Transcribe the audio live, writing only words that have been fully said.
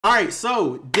All right,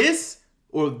 so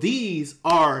these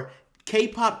are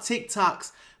K-pop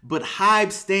TikToks, but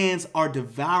Hybe stans are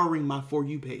devouring my For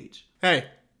You page. Hey,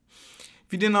 if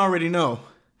you didn't already know,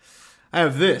 I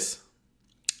have this.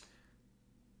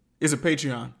 It's a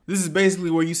Patreon. This is basically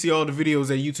where you see all the videos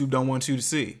that YouTube don't want you to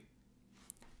see.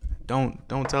 Don't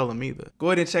tell them either. Go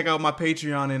ahead and check out my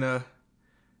Patreon and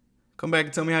come back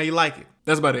and tell me how you like it.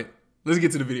 That's about it. Let's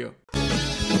get to the video.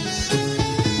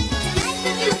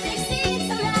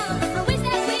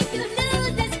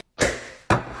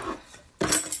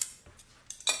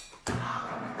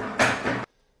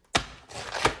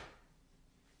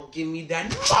 Give me that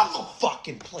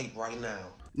motherfucking plate right now.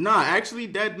 Nah, actually,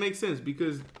 that makes sense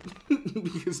because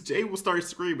Jay will start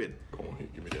screaming. Go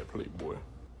ahead, give me that plate, boy.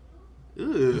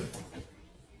 Ugh.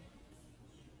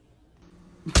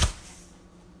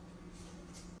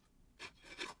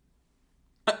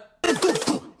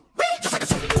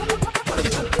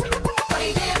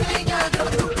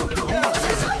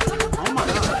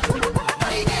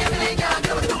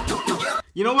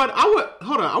 You know what?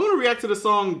 Hold on. I want to react to the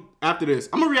song after this.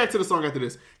 I'm gonna react to the song after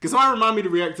this. Can somebody remind me to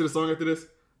react to the song after this?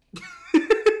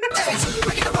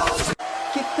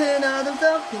 깊은 어둠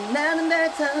속 빛나는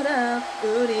별처럼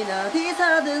우린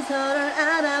어디서든 서로를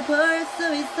알아볼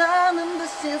수 있어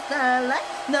눈부신 starlight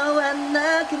너와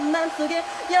나 그 맘속에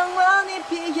영원히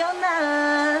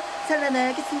피어나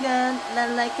찬란하게 순간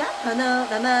난 like a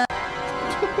panorama.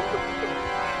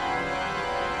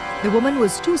 The woman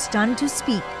was too stunned to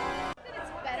speak.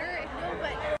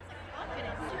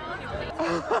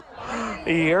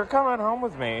 You're coming home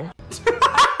with me.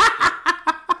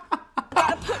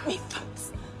 Gotta put me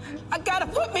first. I gotta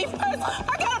put me first.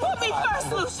 I gotta put me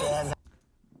first, Lucian.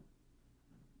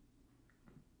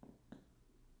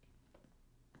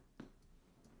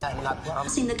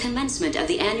 Announcing the commencement of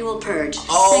the annual purge.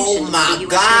 Oh my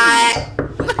God!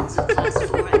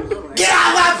 Get out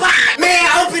of my body!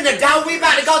 Man, open the door. We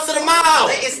about to go to the mall.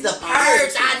 It's the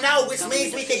purge, I know, which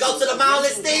means we can go to the mall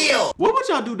and steal. What would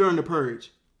y'all do during the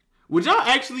purge? Would y'all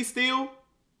actually steal?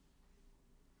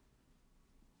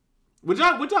 Would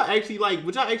y'all actually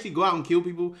go out and kill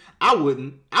people? I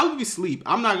wouldn't. I would be sleep.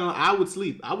 I would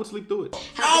sleep. I would sleep through it.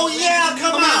 Oh yeah,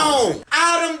 come on.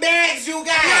 All them bags you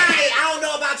got. Hey, I don't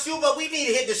know about you, but we need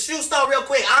to hit the shoe store real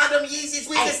quick. All them Yeezys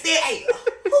we can steal. Hey,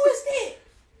 who is that?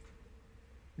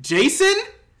 Jason?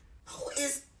 Who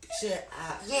is that?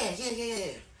 Yeah.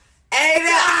 Hey,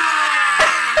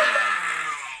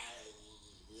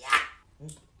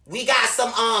 we got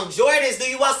some Jordans. Do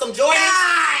you want some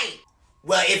Jordans?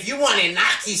 Well, if you wanted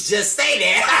Nikes, just stay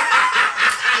there.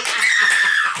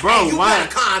 Bro, hey,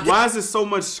 why is there so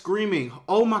much screaming?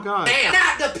 Oh my God. Damn,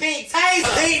 not the pink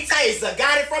taser. Pink taser.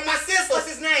 Got it from my sister. What's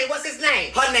his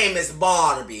name? Her name is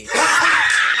Barbie.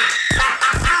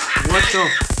 What the?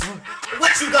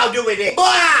 What you gonna do with it? Boy!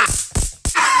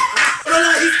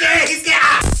 No, he's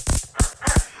scared.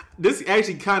 This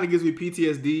actually kind of gives me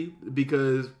PTSD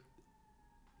because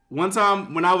one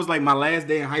time when I was like my last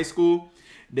day in high school,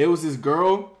 there was this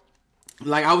girl,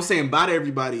 like I was saying bye to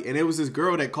everybody, and there was this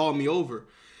girl that called me over,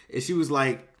 and she was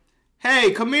like,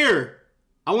 "Hey, come here.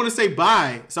 I want to say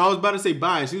bye." So I was about to say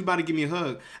bye. She was about to give me a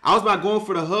hug. I was about going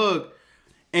for the hug,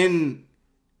 and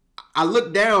I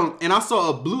looked down, and I saw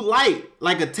a blue light,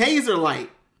 like a taser light.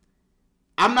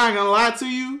 I'm not going to lie to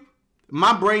you.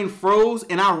 My brain froze,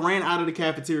 and I ran out of the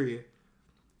cafeteria.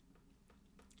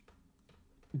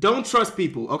 Don't trust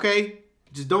people, okay?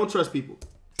 Just don't trust people.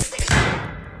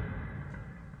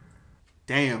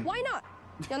 Damn. Why not?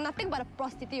 You're nothing but a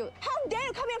prostitute. How dare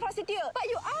you call me a prostitute? But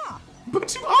you are.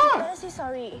 But you are. I'm honestly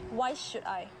sorry. Why should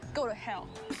I? Go to hell.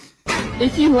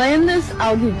 If you land this,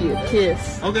 I'll give you a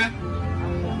kiss. Okay.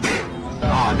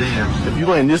 Aw, damn. If you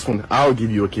land this one, I'll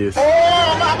give you a kiss.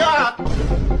 Oh my God!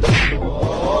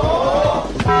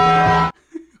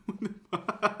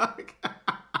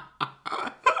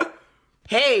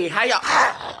 Hey, how y'all?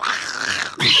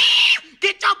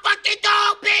 Get your fucking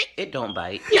dog, bitch! It don't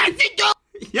bite. Yes, it do!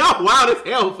 Y'all wild as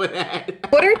hell for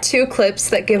that. What are two clips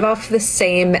that give off the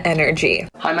same energy?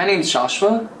 Hi, my name is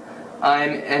Joshua.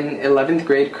 I'm in 11th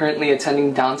grade, currently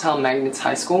attending downtown Magnets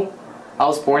High School. I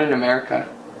was born in America.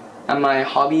 And my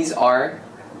hobbies are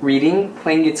reading,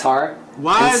 playing guitar,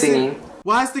 and singing.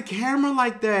 Why is the camera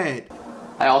like that?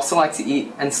 I also like to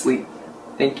eat and sleep.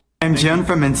 Thank you. I'm Jian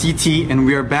from NCT, and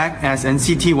we are back as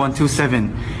NCT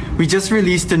 127. We just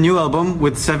released a new album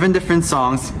with 7 different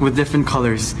songs with different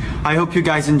colors. I hope you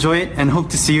guys enjoy it and hope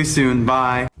to see you soon.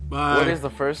 Bye. Bye. What is the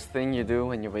first thing you do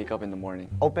when you wake up in the morning?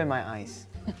 Open my eyes.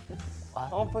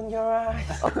 Open your eyes.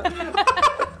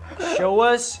 Show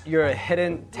us your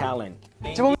hidden talent.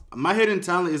 My hidden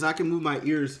talent is I can move my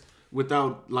ears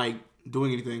without like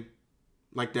doing anything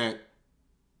like that.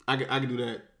 I can do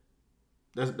that.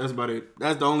 That's about it.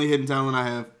 That's the only hidden talent I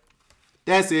have.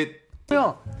 That's it.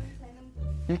 You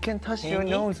can touch your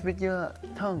nose with your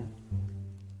tongue.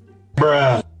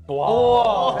 Bruh.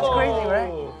 Wow. That's crazy,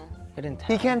 right?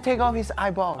 He can take off his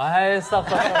eyeballs.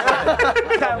 Stop.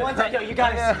 One time, yo,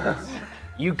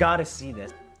 you gotta see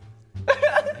this.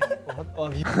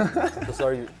 The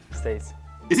story states.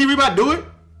 Is he about to do it?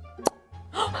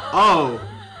 Oh.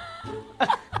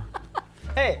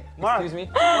 Hey, Mark. Excuse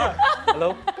me. Mark.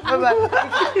 Hello?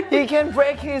 He can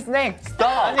break his neck.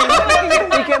 Stop.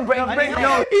 He can break his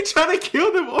nose. He trying to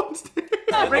kill them on stage.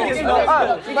 Break his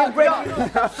nose. He can break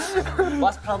his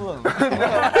What's problem?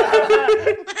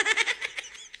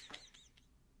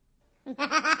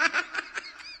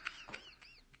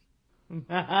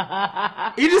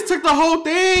 He just took the whole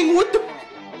thing. What the?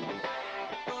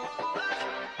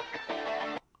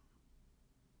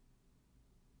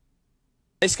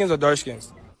 Light skins or dark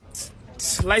skins?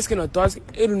 Light skin or dark skin,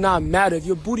 it do not matter. If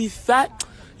your booty fat,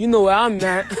 you know where I'm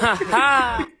at.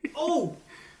 Oh,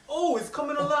 it's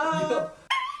coming alive.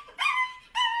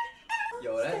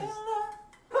 Yo, that is...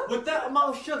 With that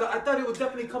amount of sugar, I thought it would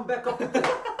definitely come back up.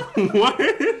 What?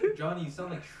 Johnny, you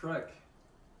sound like Shrek.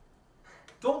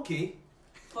 Donkey?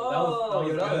 Oh,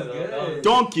 that was good.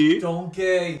 Donkey.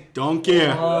 Donkey. Donkey.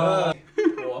 That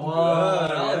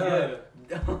was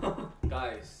good.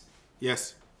 Guys.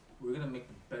 Yes. We're gonna make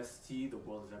the best tea the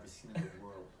world has ever seen in the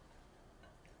world.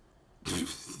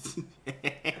 Just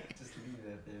leave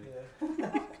that there.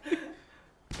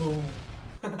 Boom.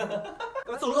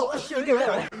 That's a little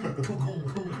sugar.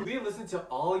 We listen to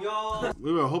all y'all.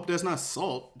 We will hope that's not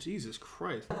salt. Jesus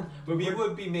Christ. But we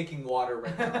would be making water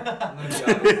right now. I'm gonna be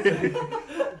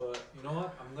honest. But you know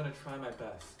what? I'm gonna try my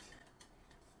best.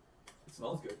 It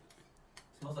smells good. It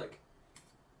smells like.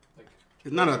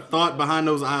 There's not a thought behind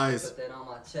those eyes. Put that on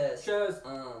my chest.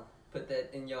 Put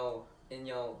that in your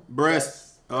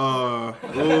breast.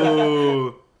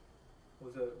 Ooh.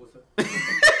 What's that? Was the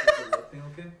lip thing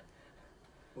okay?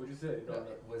 What'd you say? No,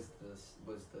 was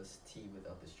this tea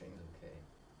without the strings okay?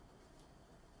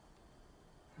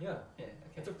 Yeah. Yeah.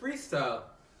 Okay. It's a freestyle.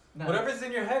 No. Whatever's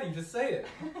in your head, you just say it.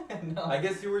 No. I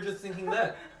guess you were just thinking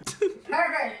that.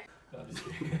 Perfect. No, I'm just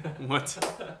kidding. What?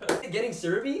 Getting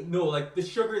syrupy? No, like the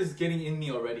sugar is getting in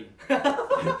me already.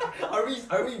 Are we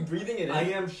breathing it in? I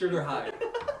am sugar high.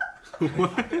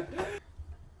 What?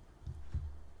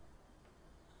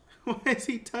 Why is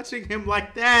he touching him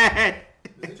like that?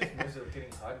 This is just music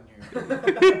getting hot in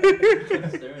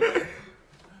here.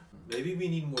 Maybe we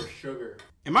need more sugar.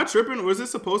 Am I tripping, or is it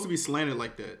supposed to be slanted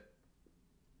like that?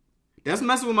 That's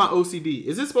messing with my OCD.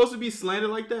 Is it supposed to be slanted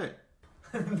like that?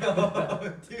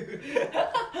 No, dude.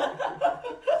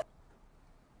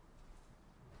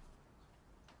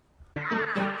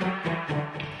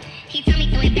 He told me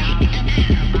to it back about.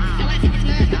 So I took his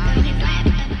motherfucker on his lap.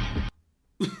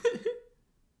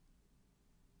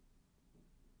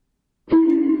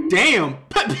 Damn.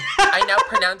 I now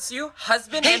pronounce you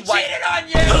husband and wife. He cheated on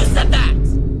you! Who said that?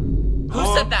 Who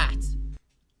said that?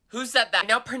 Who said that? I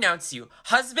now pronounce you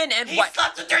husband and wife. He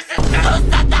slept with your sister!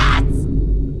 Who said that?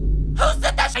 Who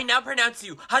said that? I now pronounce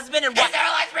you husband and wife. Is there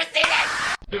a life proceeding?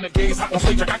 In the days, hop on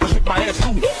stage, I got to shake my ass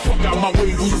too. Fuck out my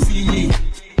way when you see me.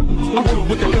 I'm rolling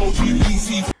with the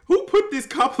LGBT. Who put this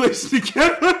compilation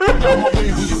together? Fuck out my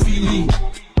way when you see me.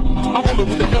 I'm rolling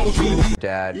with the LGBT.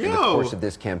 Dad, in the course of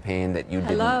this campaign that you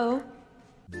did. Hello?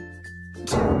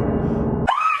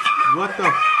 What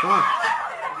the fuck?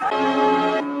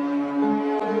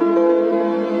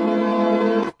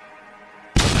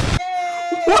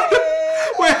 What?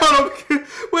 Wait, hold on.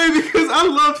 Wait, because I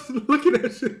love looking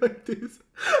at shit like this.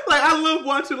 Like, I love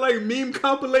watching, like, meme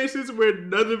compilations where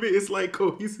none of it is, like,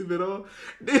 cohesive at all.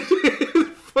 This shit is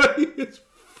funny as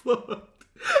fuck.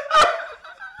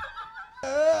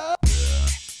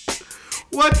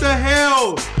 What the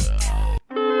hell?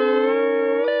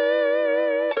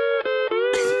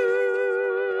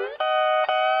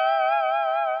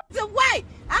 Wait,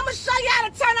 I'ma show you how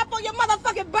to turn up on your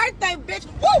motherfucking birthday, bitch.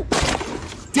 Woo!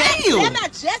 Damn! I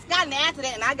just got an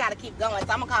accident and I gotta keep going,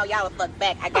 so I'm gonna call y'all the fuck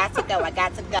back. I got to go.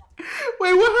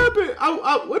 Wait, what happened?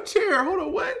 What chair? Hold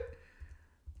on, what?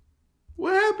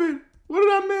 What happened? What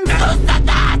did I miss? Who said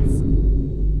that?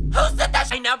 Who said that?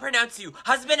 I now pronounce you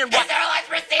husband and wife. Is there a life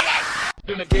proceeding?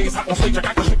 In the days, hop on stage, I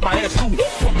got to shake my ass too.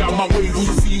 Fuck out my way when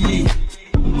you see me.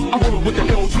 I'm rolling with the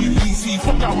LGBT.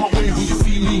 Fuck out my way when you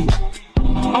see me.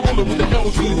 I'm rolling with the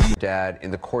LGBT. Dad,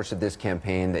 in the course of this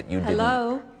campaign that you did.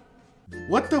 Hello?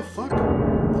 What the fuck?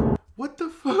 What the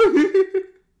fuck?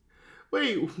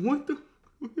 Wait, what did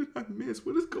I miss?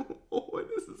 What is going on?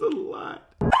 This is a lot.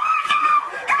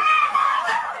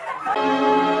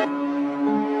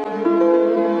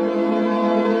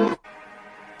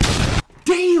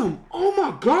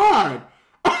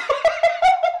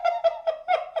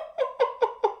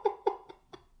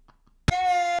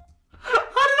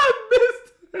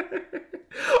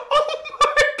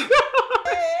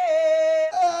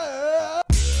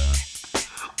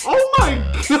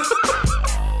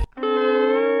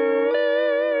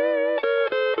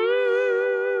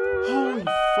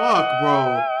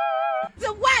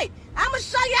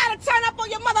 on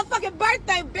your motherfucking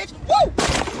birthday, bitch. Woo!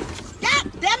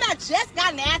 God damn it, I just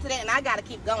got an accident and I gotta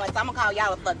keep going. So I'm gonna call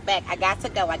y'all the fuck back. I got to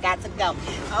go.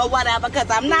 Oh, whatever,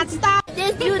 because I'm not stopping.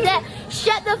 This dude that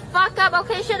shut the fuck up,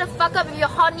 okay? Shut the fuck up if you're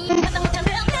honey.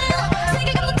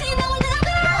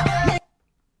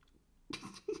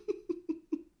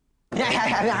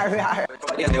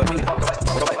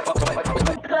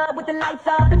 Club with the lights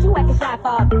off, but you acting shy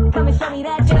for. Come and show me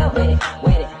that you with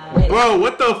it. Bro,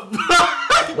 what the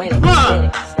fuck? With it.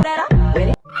 With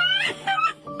it.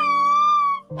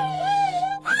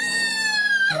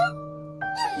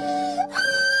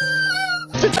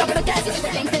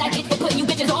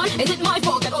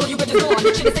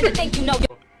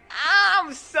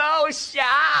 I'm so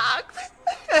shocked.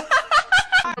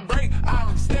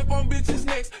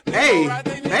 Hey,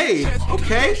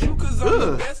 okay.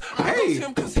 Ugh. Hey.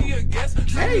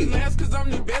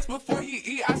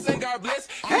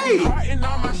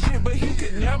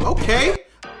 Okay.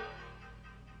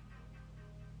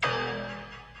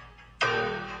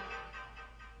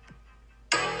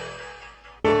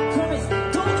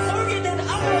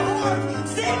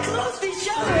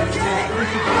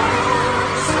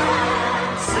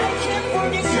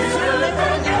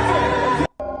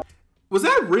 Was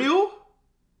that real?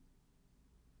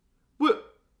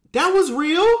 What? That was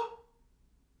real?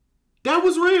 That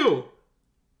was real.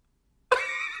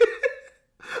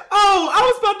 Oh, I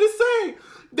was about to say,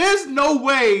 there's no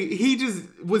way he just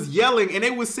was yelling and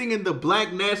they was singing the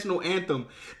Black National Anthem.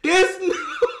 There's no way.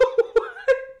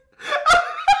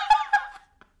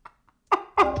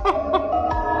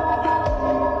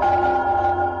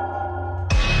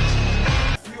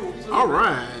 All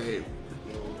right.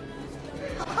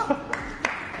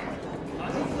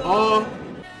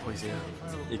 보이세요?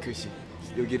 이 글씨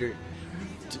여기를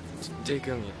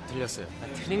제이크 형이 틀렸어요.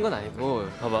 틀린 건 아니고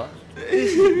봐봐.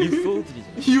 You fooled me.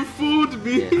 You fooled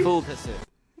me. 예, fooled 했어요.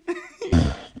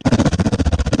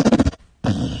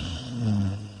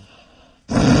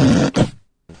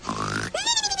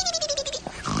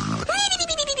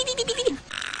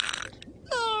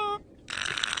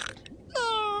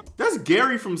 That's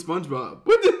Gary from SpongeBob.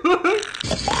 What the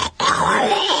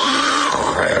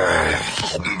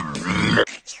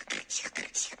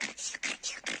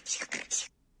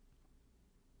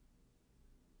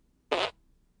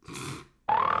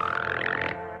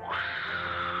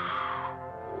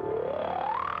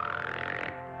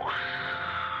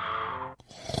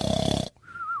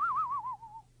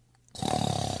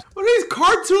What are these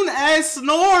cartoon ass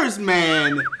snores,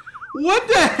 man? What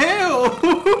the hell?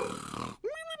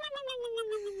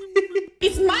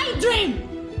 It's my dream,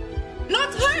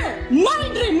 not her. My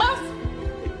dream, mas.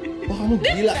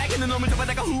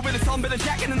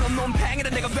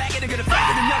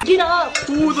 Get up.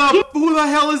 Who the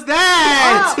hell is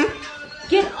that?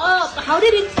 Get up. How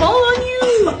did it fall on you?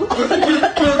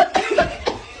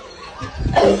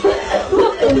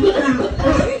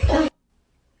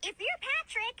 If you're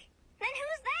Patrick, then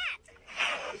who's that?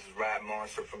 This is Rap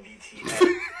Monster from BTS.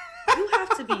 You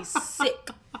have to be sick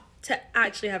to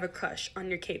actually have a crush on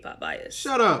your K-pop bias.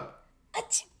 Shut up.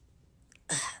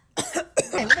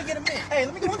 Hey, let me get a minute. Hey,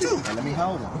 let me get one too. Hey, let me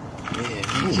hold him.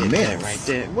 Yeah, you get that right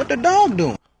there. What the dog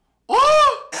doing?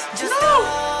 Oh! Just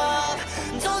No!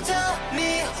 Don't tell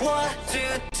me what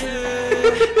to do.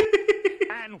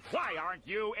 And why aren't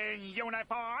you in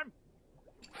uniform?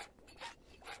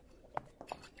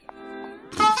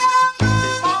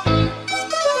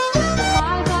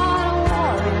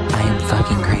 I am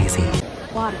fucking crazy.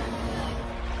 Water.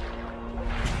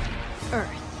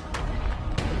 Earth.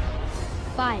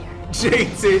 Fire.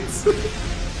 J-tits.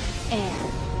 Air.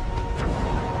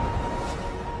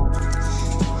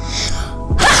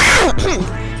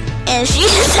 And she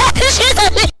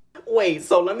said, wait,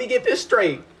 so let me get this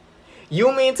straight.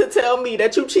 You mean to tell me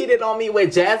that you cheated on me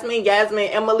with Jasmine, Yasmin,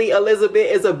 Emily,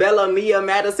 Elizabeth, Isabella, Mia,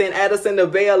 Madison, Addison,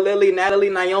 Nevaeh, Lily, Natalie,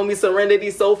 Naomi,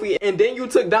 Serenity, Sophie, and then you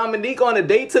took Dominique on a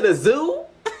date to the zoo?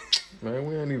 Man,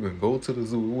 we didn't even go to the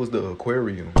zoo. It was the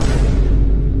aquarium.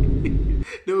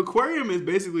 The aquarium is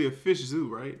basically a fish zoo,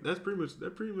 right? That's pretty much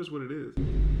what it is.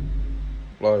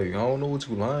 Like, I don't know what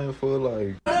you lying for.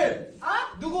 Like,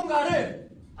 누군가를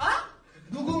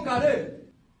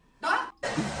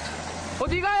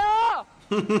어디 가요?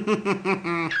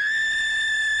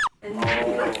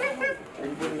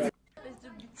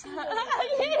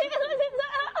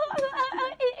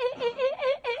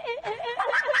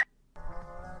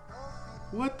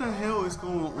 What the hell is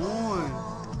going on?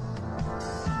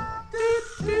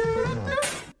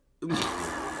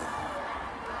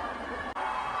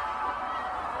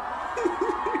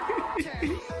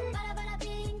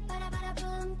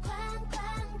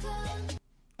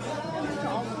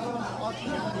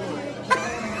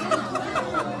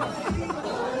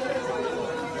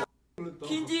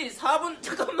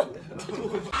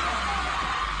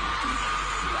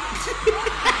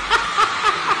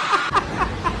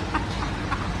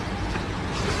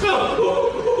 What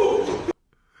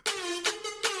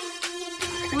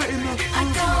in the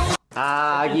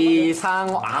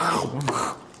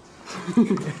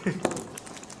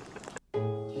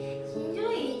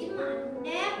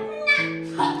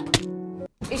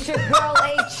It's your girl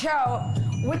H.O.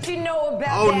 What you know about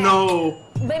that? Oh no.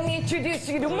 Let me introduce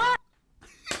you to my.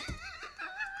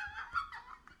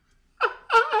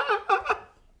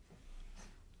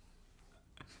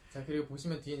 자, 그리고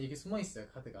보시면 뒤에 이게 숨어 있어요.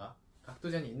 카드가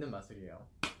각도전이 있는 마술이에요.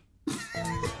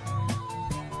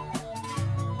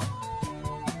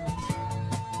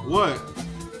 What?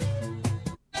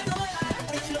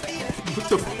 What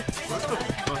the fuck?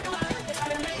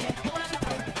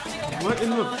 What in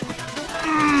the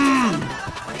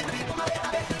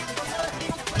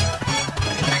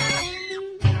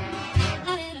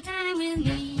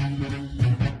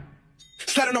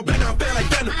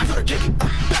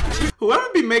Whoever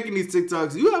be making these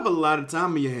TikToks, you have a lot of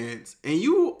time in your hands, and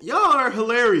y'all are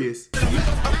hilarious.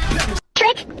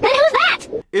 Trick? Then who's that?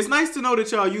 It's nice to know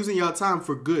that y'all using y'all time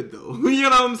for good, though. You know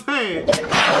what I'm saying?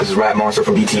 This is Rap Monster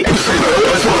from BTS.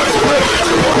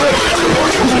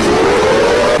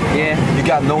 Yeah, you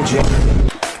got no job.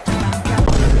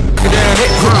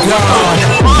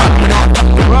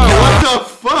 Bro, what the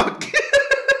fuck?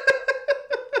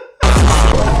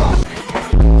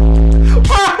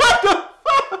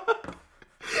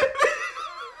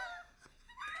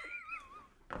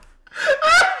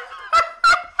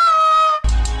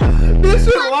 This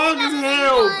shit long as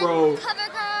hell, bro. Cover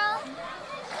girl.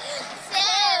 So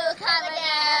cover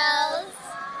girls.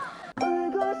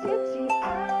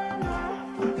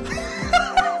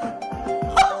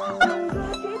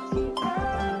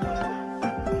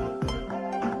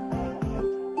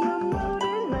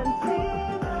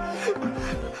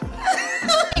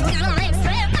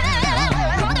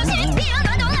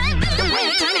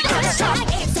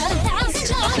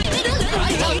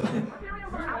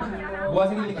 뭐가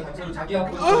생기니까 단체로 자기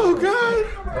앞으로. Oh god.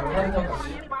 하드타운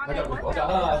같이 자기 앞으로. 자,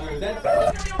 하나, 둘, 셋.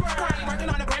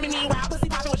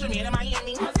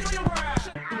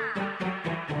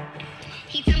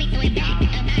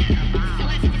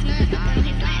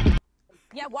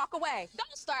 Yeah, walk away.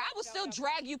 Don't start. I will still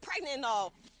drag you pregnant and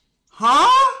all. Huh?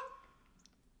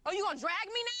 Oh, you gonna drag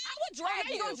me now? I would drag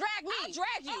you. You gonna drag me? I'll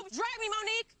drag you. Drag me,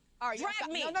 Monique. All right, drag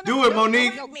me. No, Do it,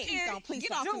 Monique. No, please don't. Please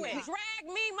get off of me. Drag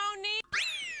me, Monique.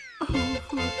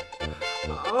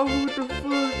 Oh, what the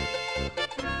fuck?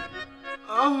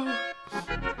 Oh.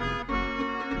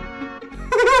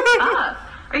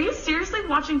 Are you seriously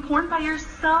watching porn by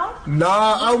yourself?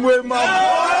 Nah, I'm with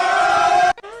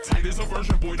my Tight as a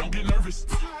version, boy, don't get nervous.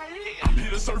 I'm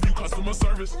here to serve you customer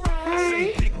service.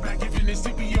 Say dick back giving it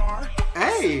CPR.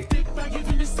 Hey. Dick back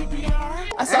giving it CPR.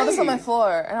 I saw this on my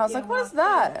floor and I was like, what is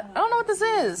that? I don't know what this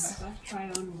is.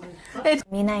 It's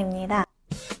미나입니다.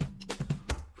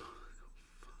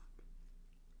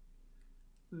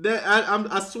 That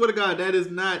I swear to God, that is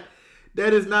not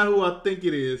who I think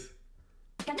it is.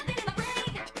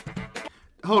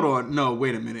 Hold on, no,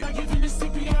 wait a minute.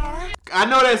 I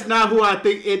know that's not who I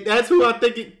think it. That's who I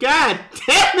think it. God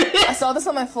damn it! I saw this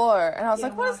on my floor and I was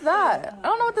like, what is that? I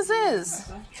don't know what this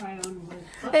is.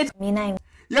 It's 미나입니다.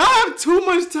 Y'all have too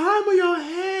much time on your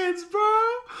hands, bro.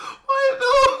 What the?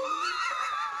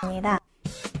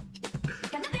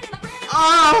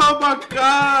 Oh my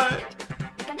God.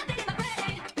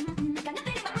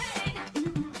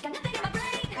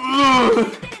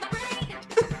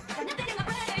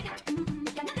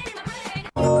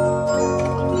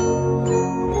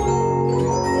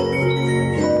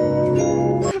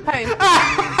 Hey.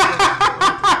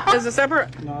 Is it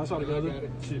separate? No, it's all together.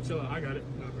 Shit, chill out. I got it.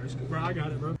 No, bro, I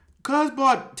got it, bro. Cuz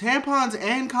bought tampons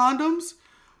and condoms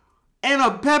and a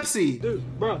Pepsi. Dude,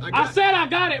 bro, I said I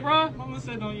got it, bro. Mama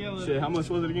said don't yell at it. Shit, how much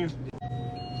was it again?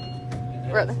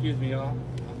 Brother. Excuse me, y'all.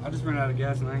 I just ran out of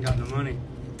gas and I ain't got no money.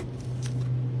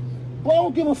 Well, I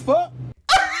don't give a fuck.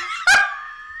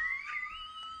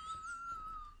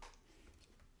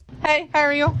 Hey, how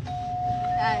are you?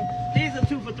 These are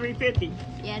 2 for $3.50.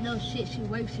 Yeah, no shit, she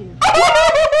works here.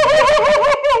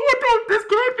 This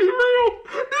can't be real.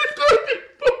 This can't be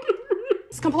fucking real.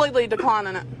 It's completely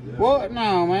declining it. What?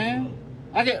 No, man.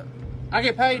 I get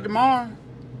paid tomorrow.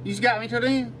 You just got me till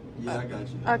then? Yeah, I got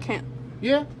you. I can't.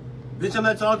 Yeah? Bitch, I'm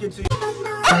not talking to you.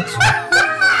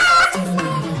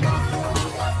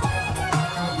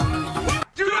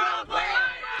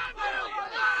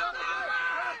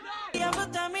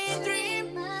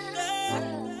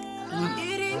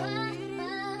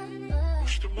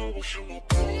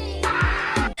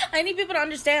 I need people to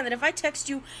understand that if I text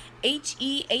you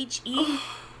H-E-H-E,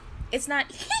 it's not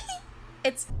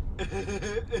it's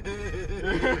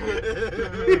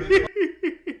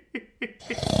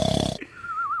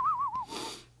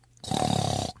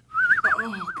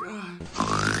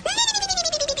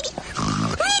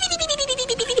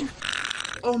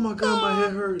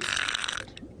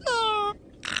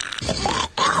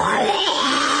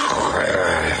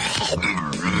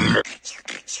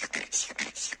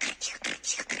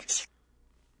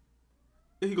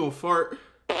part.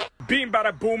 Being by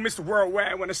that boom, Mr.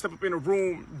 Worldwide, when I step up in the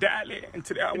room, daddy. And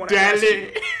today I want to Daddy. ask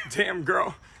you, damn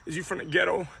girl, is you from the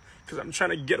ghetto? Because I'm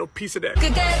trying to get a piece of that.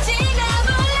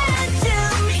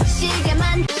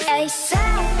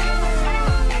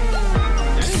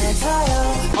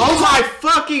 Oh my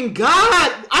fucking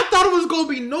god! I thought it was gonna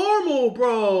be normal,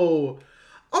 bro.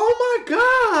 Oh my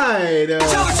god!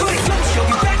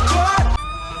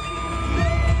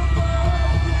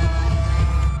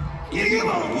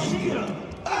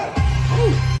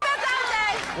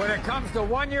 When it comes to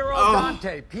one-year-old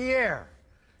Dante, Pierre,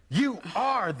 you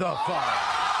are the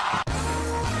father.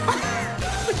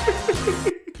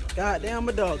 Goddamn,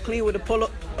 my dog clean with the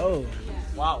pull-up. Oh.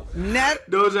 Wow.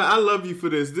 Doja, I love you for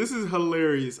this. This is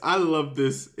hilarious. I love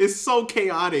this. It's so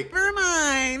chaotic. Never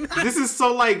mind. This is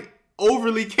so like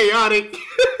overly chaotic.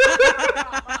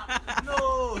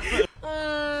 No.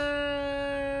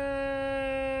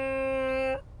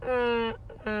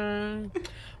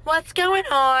 What's going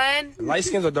on? Light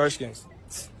skins or dark skins?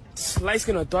 Light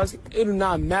skin or dark skin, it do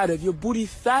not matter. If your booty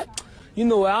fat, you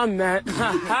know where I'm at.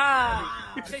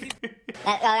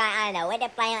 Let's go right now with the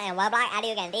player and we're black as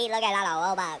you can see. Look at that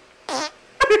robot.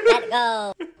 Let's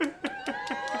go.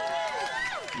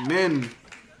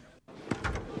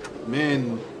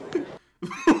 Men.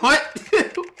 What?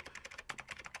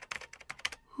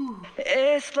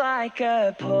 It's like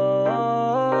a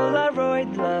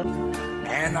Polaroid love.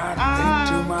 And I think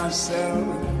to myself,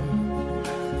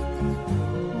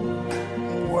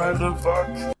 what the fuck?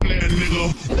 Nigga,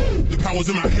 the power's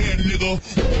in my hand, nigga.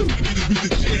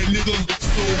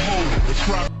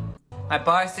 My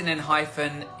bison and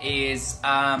hyphen is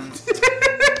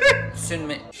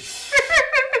Sunmi.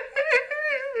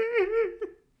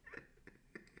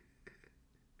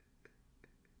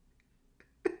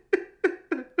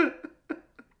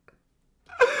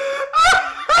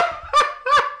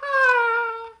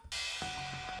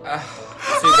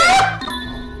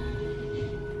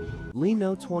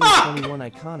 Lino 2021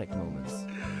 iconic moments.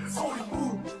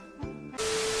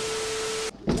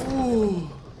 Ooh.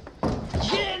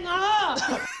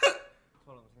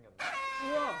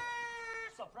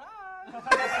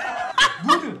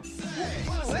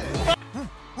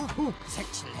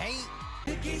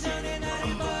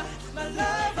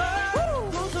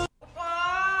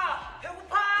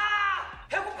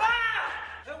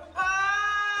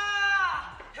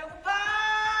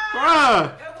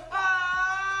 Bruh.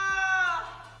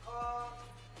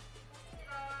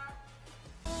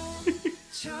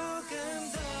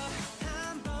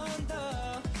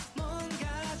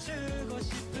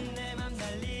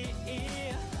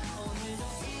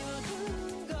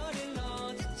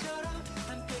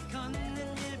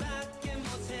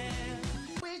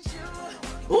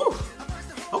 Ooh,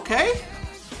 okay.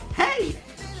 Hey,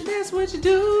 that's what you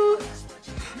do.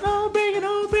 Oh, bring it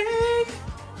on, bring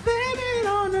it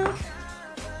on up.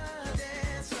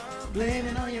 Blame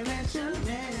it on your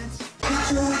instruments.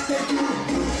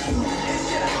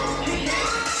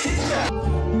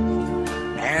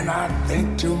 And I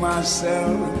think to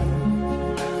myself,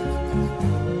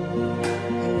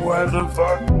 what the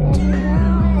fuck?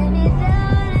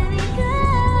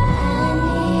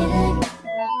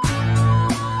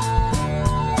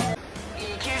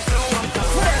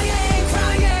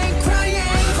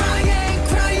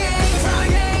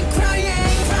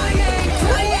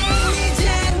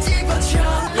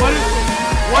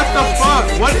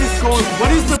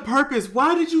 What is the purpose?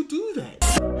 Why did you do that?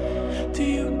 Do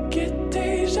you get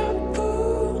deja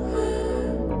vu?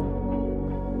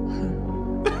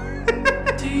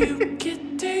 Do you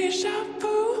get deja vu?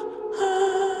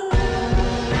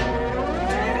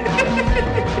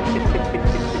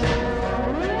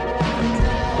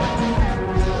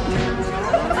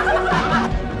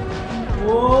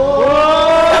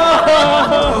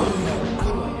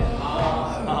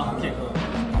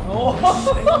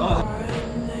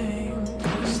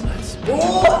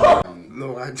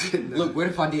 No, I didn't. Look, what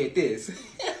if I did this?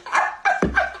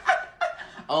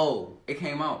 Oh, it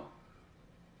came out.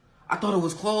 I thought it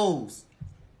was closed.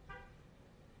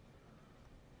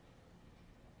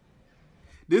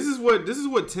 This is what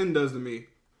Tin does to me.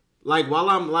 Like while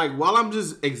I'm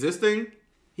just existing,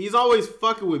 he's always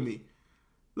fucking with me.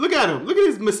 Look at him. Look at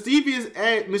his mischievous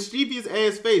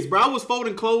ass face, bro. I was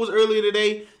folding clothes earlier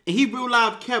today, and he real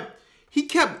life kept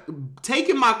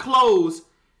taking my clothes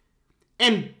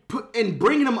and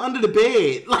bringing them under the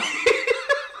bed. Like,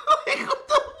 what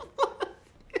the fuck?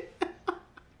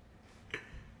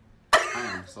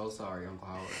 I am so sorry, Uncle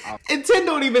Howard. And Tin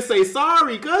don't even say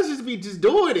sorry, cuz just be just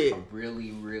doing it. I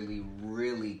really, really,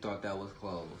 really thought that was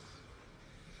closed.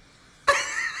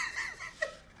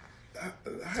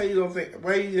 How you gonna think?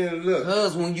 Why you didn't look?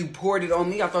 Cause when you poured it on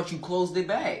me, I thought you closed it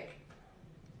back.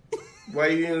 Why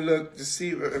you didn't look to see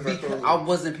if I closed it? I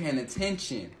wasn't paying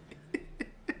attention.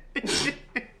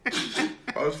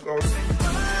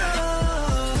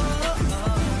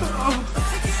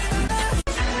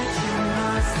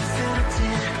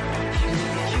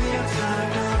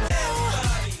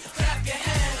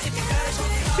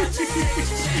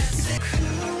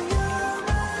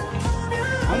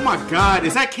 Oh my God,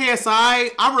 is that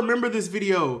KSI? I remember this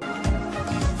video.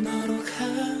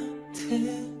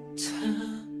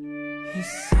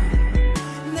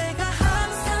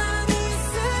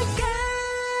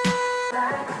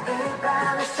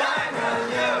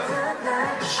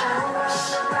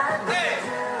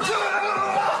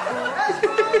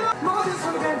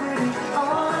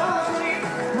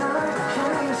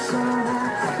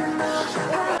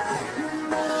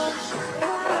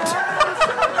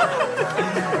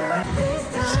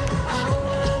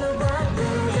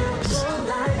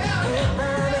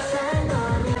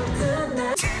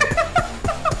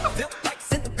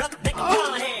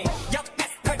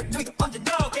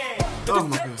 Oh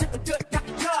my God.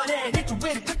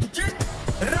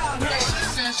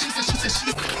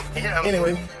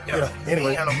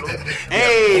 Anyway.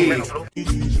 Hey!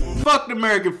 Fuck the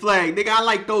American flag, nigga. I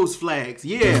like those flags.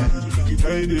 Yeah.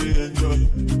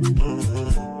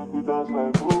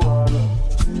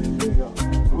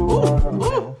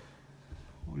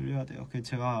 올려야 돼요. 그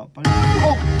제가 빨리.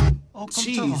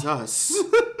 Jesus.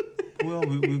 뭐야?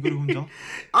 왜 그래 혼자?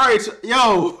 Alright,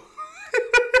 yo.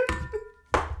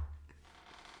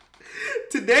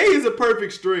 Today is a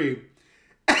perfect stream.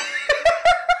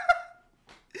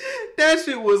 That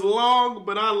shit was long,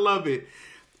 but I love it.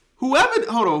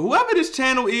 Whoever this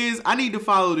channel is, I need to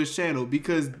follow this channel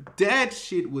because that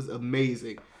shit was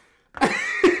amazing. That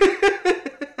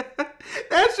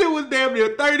shit was damn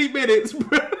near 30 minutes,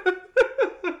 bro.